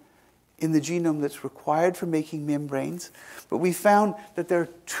gene in the genome that's required for making membranes. But we found that there are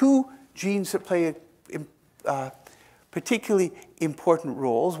two genes that play particularly important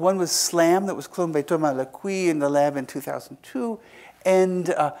roles. One was SLAM that was cloned by Thomas Lequi in the lab in 2002. And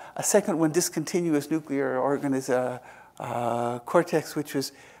a second one, discontinuous nuclear organism, cortex, which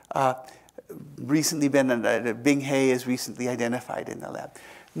was recently been, Bing He has recently identified in the lab.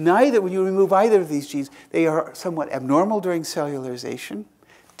 Neither, when you remove either of these genes, they are somewhat abnormal during cellularization,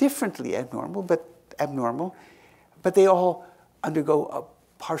 differently abnormal, but they all undergo a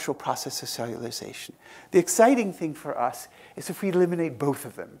partial process of cellularization. The exciting thing for us is if we eliminate both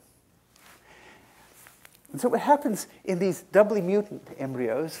of them. And so what happens in these doubly mutant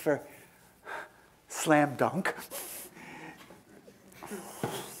embryos for slam dunk,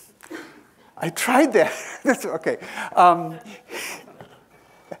 I tried that, that's okay,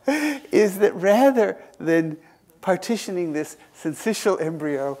 is that rather than partitioning this syncytial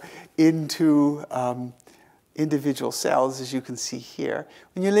embryo into individual cells, as you can see here,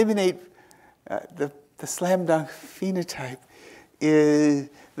 when you eliminate the slam dunk phenotype, is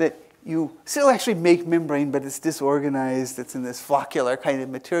that you still actually make membrane, but it's disorganized. It's in this floccular kind of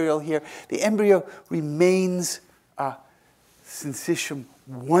material here. The embryo remains syncytium,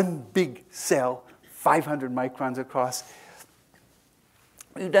 one big cell, 500 microns across.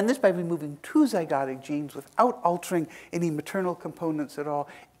 We've done this by removing two zygotic genes without altering any maternal components at all.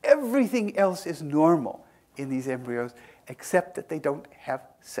 Everything else is normal in these embryos, except that they don't have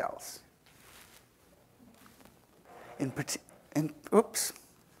cells. Oops.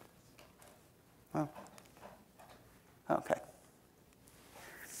 Oh. Okay.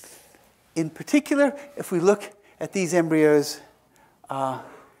 In particular, if we look at these embryos,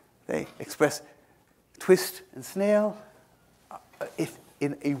 they express twist and snail. If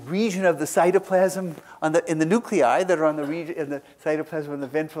in a region of the cytoplasm, in the nuclei that are on the region in the cytoplasm on the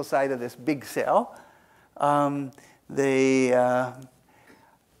ventral side of this big cell, this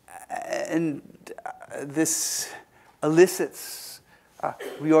elicits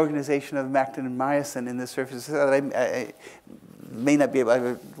reorganization of actin and myosin in the surface that I may not be able,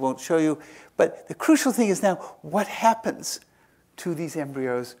 I won't show you. But the crucial thing is now, what happens to these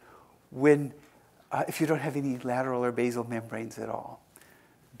embryos when, if you don't have any lateral or basal membranes at all?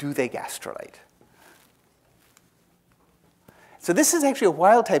 Do they gastrulate? So this is actually a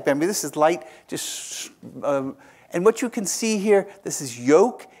wild type embryo. This is light, and what you can see here, this is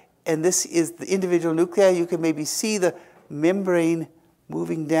yolk, and this is the individual nuclei. You can maybe see the membrane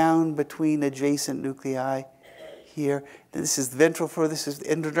moving down between adjacent nuclei here. This is the ventral fur. This is the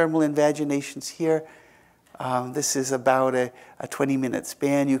endodermal invaginations here. This is about a 20-minute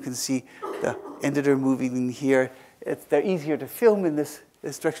span. You can see the endoderm moving in here. They're easier to film in this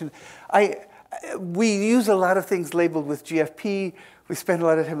direction. We use a lot of things labeled with GFP. We spend a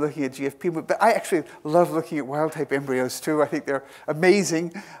lot of time looking at GFP, but I actually love looking at wild-type embryos too. I think they're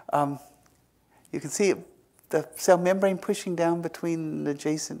amazing. You can see the cell membrane pushing down between the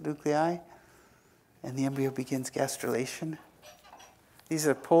adjacent nuclei, and the embryo begins gastrulation. These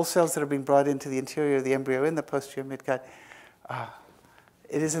are pole cells that are being brought into the interior of the embryo in the posterior midgut.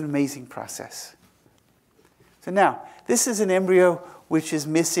 It is an amazing process. So now, this is an embryo which is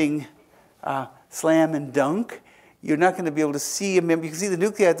missing SLAM and dunk. You're not going to be able to see a membrane. You can see the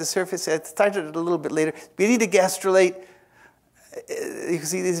nuclei at the surface. It started a little bit later. Beginning to gastrulate. you can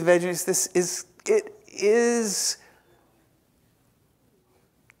see these vaginas. It is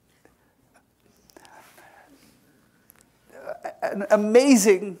an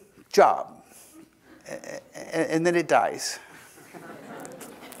amazing job, and then it dies.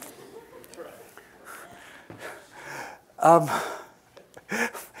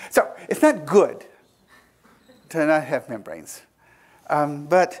 So it's not good to not have membranes,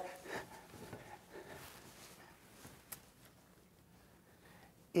 but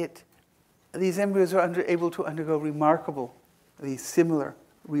these embryos are able to undergo remarkable, these similar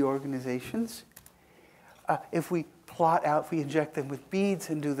reorganizations. If we plot out, if we inject them with beads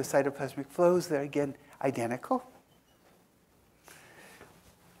and do the cytoplasmic flows, they're again identical.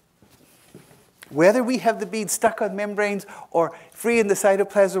 Whether we have the beads stuck on membranes or free in the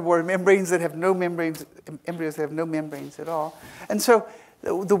cytoplasm or membranes that have no membranes, embryos that have no membranes at all. And so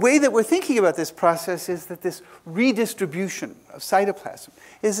the way that we're thinking about this process is that this redistribution of cytoplasm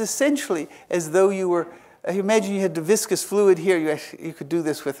is essentially as though you were, imagine you had the viscous fluid here. You could do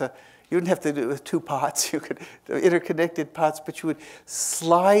this with you wouldn't have to do it with 2 pots. You could, interconnected pots, but you would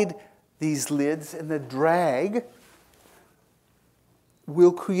slide these lids and the drag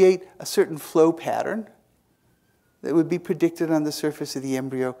will create a certain flow pattern that would be predicted on the surface of the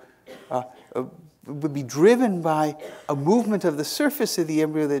embryo. Would be driven by a movement of the surface of the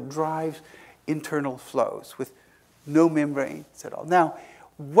embryo that drives internal flows with no membranes at all. Now,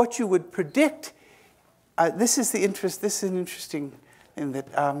 what you would predict, this is an interesting thing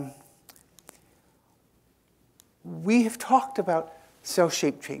that we have talked about cell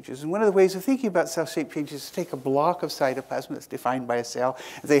shape changes. And one of the ways of thinking about cell shape changes is to take a block of cytoplasm that's defined by a cell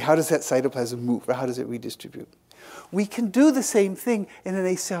and say, how does that cytoplasm move, or how does it redistribute? We can do the same thing in an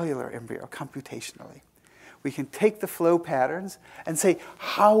acellular embryo computationally. We can take the flow patterns and say,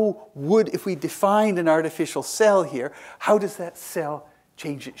 how would, if we defined an artificial cell here, how does that cell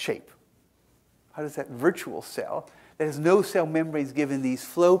change its shape? How does that virtual cell that has no cell membranes given these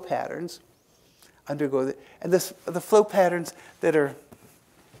flow patterns undergo that? And the flow patterns that are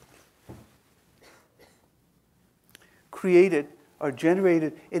created or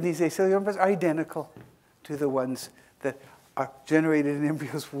generated in these acellular embryos are identical to the ones that are generated in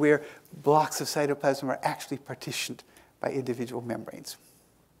embryos where blocks of cytoplasm are actually partitioned by individual membranes.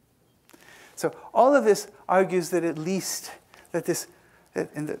 So all of this argues that at least that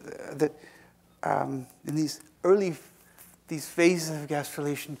in these phases of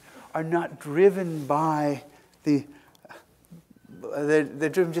gastrulation are not driven by they're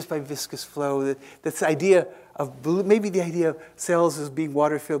driven just by viscous flow. This idea of maybe the idea of cells as being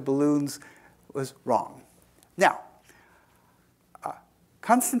water-filled balloons was wrong. Now,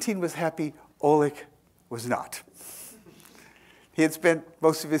 Constantine was happy, Oleg was not. He had spent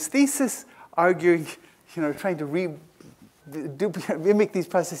most of his thesis arguing, trying to mimic these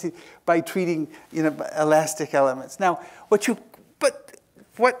processes by treating, elastic elements. Now,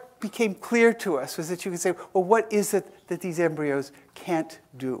 what became clear to us was that you could say, well, what is it that these embryos can't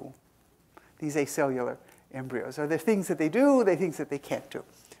do? These acellular embryos. Are there things that they do? Are there things that they can't do?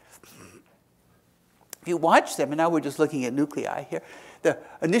 If you watch them, and now we're just looking at nuclei here, the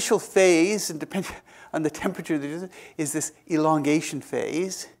initial phase, and depending on the temperature, is this elongation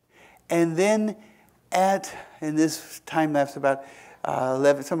phase. And then in this time lapse about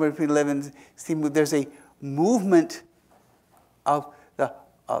 11, somewhere between 11, there's a movement of the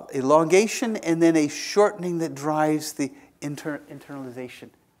elongation and then a shortening that drives the internalization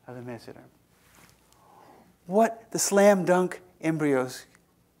of the mesoderm. What the slam dunk embryos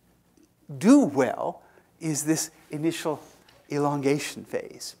do well is this initial elongation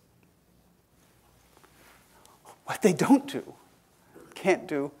phase. What they can't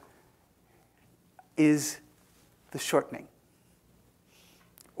do, is the shortening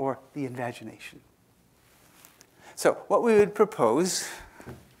or the invagination. So what we would propose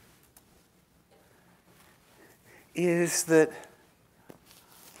is that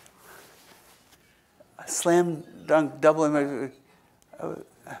a slam dunk double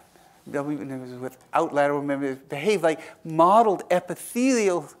without lateral membranes behave like modeled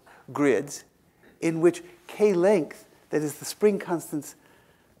epithelial grids in which K length, that is the spring constants,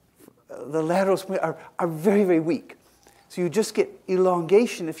 the lateral spring are very, very weak. So you just get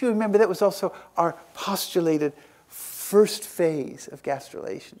elongation. If you remember, that was also our postulated first phase of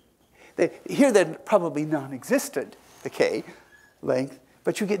gastrulation. Here they're probably non-existent, the K length,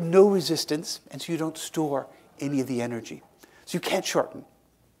 but you get no resistance, and so you don't store any of the energy. So you can't shorten.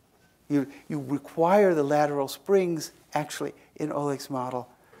 You require the lateral springs, actually, in Oleg's model,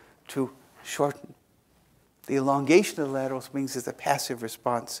 to shorten. The elongation of the lateral springs is a passive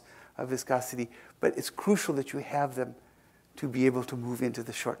response of viscosity, but it's crucial that you have them to be able to move into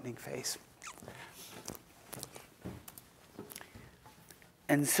the shortening phase.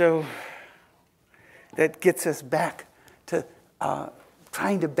 And so that gets us back to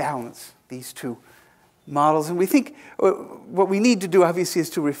trying to balance these two models. And we think what we need to do, obviously, is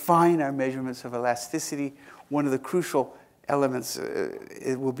to refine our measurements of elasticity. One of the crucial elements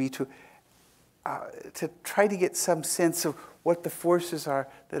it will be to try to get some sense of what the forces are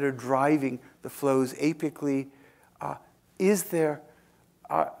that are driving the flows apically. Is there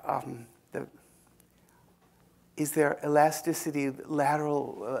elasticity,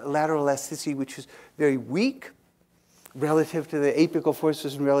 lateral elasticity, which is very weak relative to the apical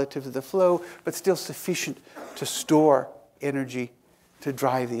forces and relative to the flow, but still sufficient to store energy to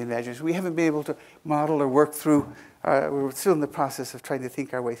drive the invasions? We haven't been able to model or work through. We're still in the process of trying to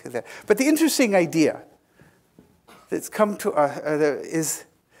think our way through that. But the interesting idea that's come to us is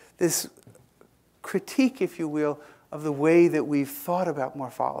this critique, if you will, of the way that we've thought about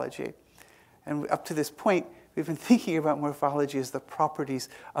morphology. And up to this point, we've been thinking about morphology as the properties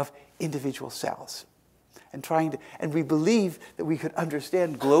of individual cells. And we believe that we could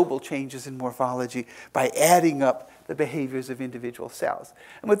understand global changes in morphology by adding up the behaviors of individual cells.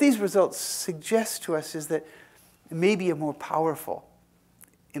 And what these results suggest to us is that maybe a more powerful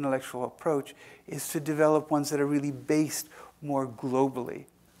intellectual approach is to develop ones that are really based more globally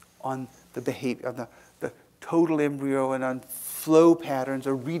on the behavior, on the total embryo and on flow patterns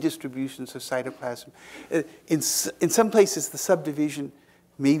or redistributions of cytoplasm. In some places, the subdivision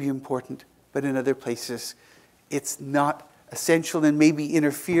may be important, but in other places, it's not essential and maybe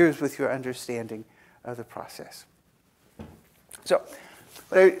interferes with your understanding of the process. So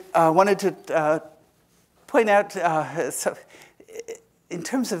what I wanted to point out, in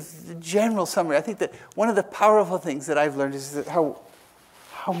terms of the general summary, I think that one of the powerful things that I've learned is that how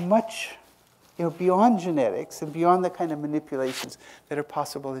much, beyond genetics and beyond the kind of manipulations that are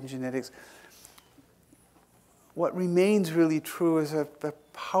possible in genetics, what remains really true is how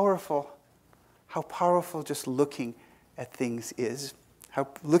powerful just looking at things is, how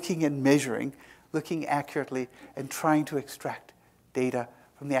looking and measuring, looking accurately, and trying to extract data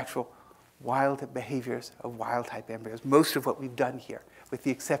from the actual wild behaviors of wild-type embryos. Most of what we've done here, with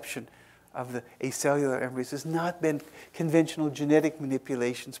the exception of the acellular embryos, has not been conventional genetic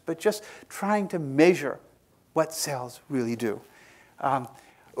manipulations, but just trying to measure what cells really do.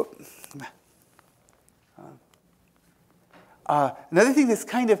 Another thing that's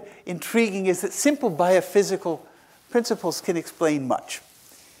kind of intriguing is that simple biophysical principles can explain much.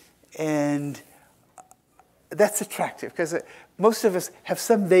 And that's attractive, because most of us have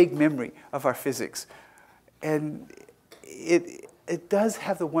some vague memory of our physics. And it does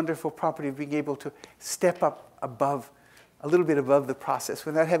have the wonderful property of being able to step up a little bit above the process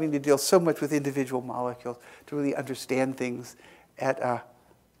without having to deal so much with individual molecules to really understand things at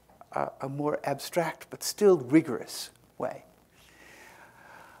a more abstract but still rigorous way.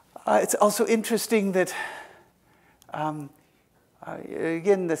 It's also interesting that,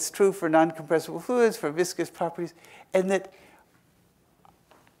 again, that's true for non-compressible fluids, for viscous properties, and that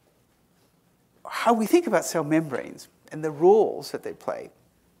how we think about cell membranes and the roles that they play.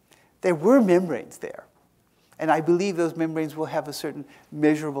 There were membranes there. And I believe those membranes will have a certain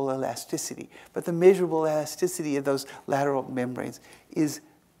measurable elasticity. But the measurable elasticity of those lateral membranes is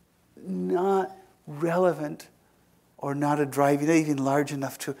not relevant or not even large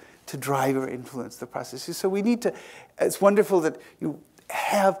enough to drive or influence the processes. So we need to, it's wonderful that you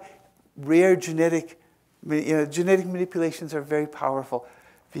have rare genetic manipulations are very powerful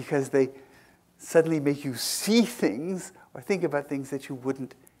because they suddenly make you see things or think about things that you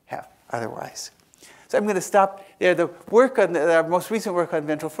wouldn't have otherwise. So I'm going to stop there. The work on our most recent work on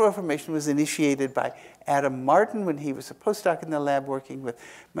ventral floor formation was initiated by Adam Martin when he was a postdoc in the lab working with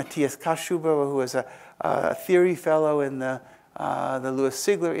Matthias Kaschuber, who was a theory fellow in the Louis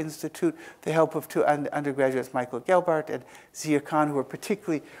Sigler Institute, the help of two undergraduates, Michael Gelbart and Zia Khan, who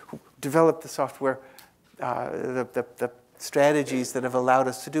developed the software, the strategies that have allowed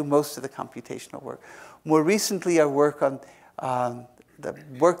us to do most of the computational work. More recently, our work on the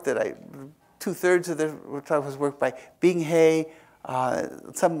work that two-thirds of the talk was work by Bing He,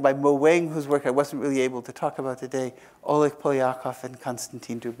 some by Mo Wang, whose work I wasn't really able to talk about today, Oleg Polyakov, and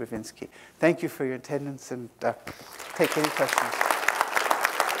Konstantin Dubrovinsky. Thank you for your attendance, and take any questions.